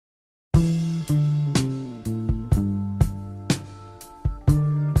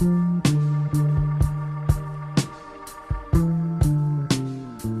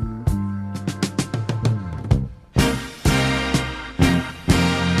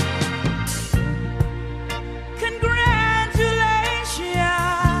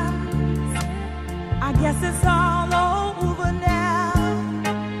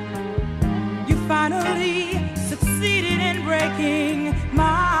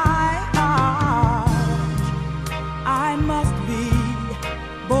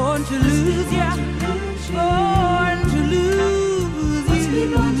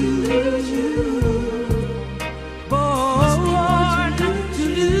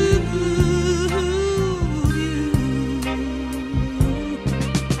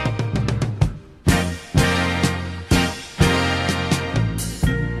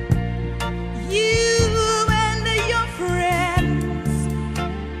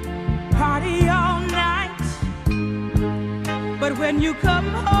But when you come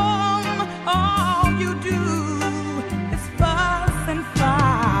home, all you do is fuss and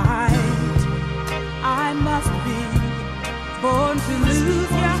fight. I must be born to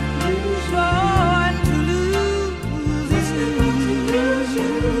lose ya, born to lose you,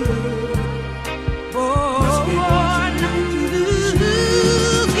 born to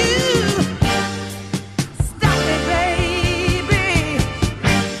lose you. Stop it, baby,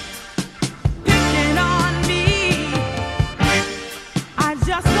 picking on me. I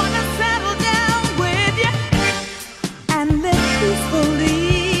just wanna settle down with you and live peacefully.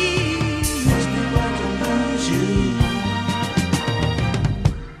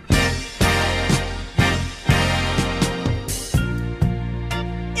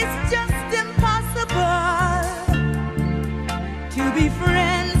 It's just impossible to be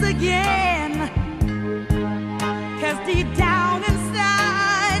friends again, 'cause deep down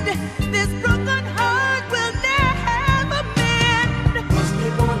inside, this broken heart will never mend.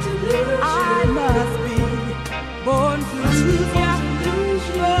 I must be born to lose ya,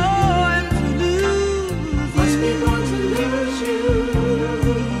 born to lose you, born to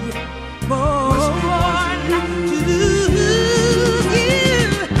lose you.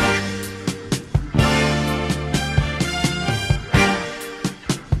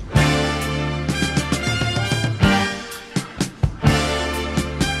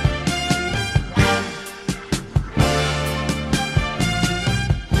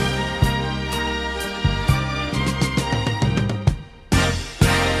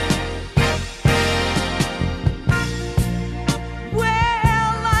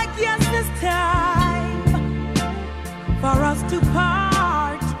 Well, I guess it's time for us to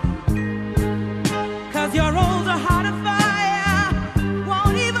part, 'cause your older heart of fire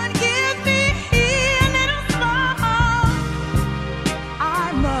won't even give me a little spark. I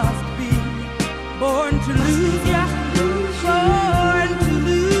must be born to lose.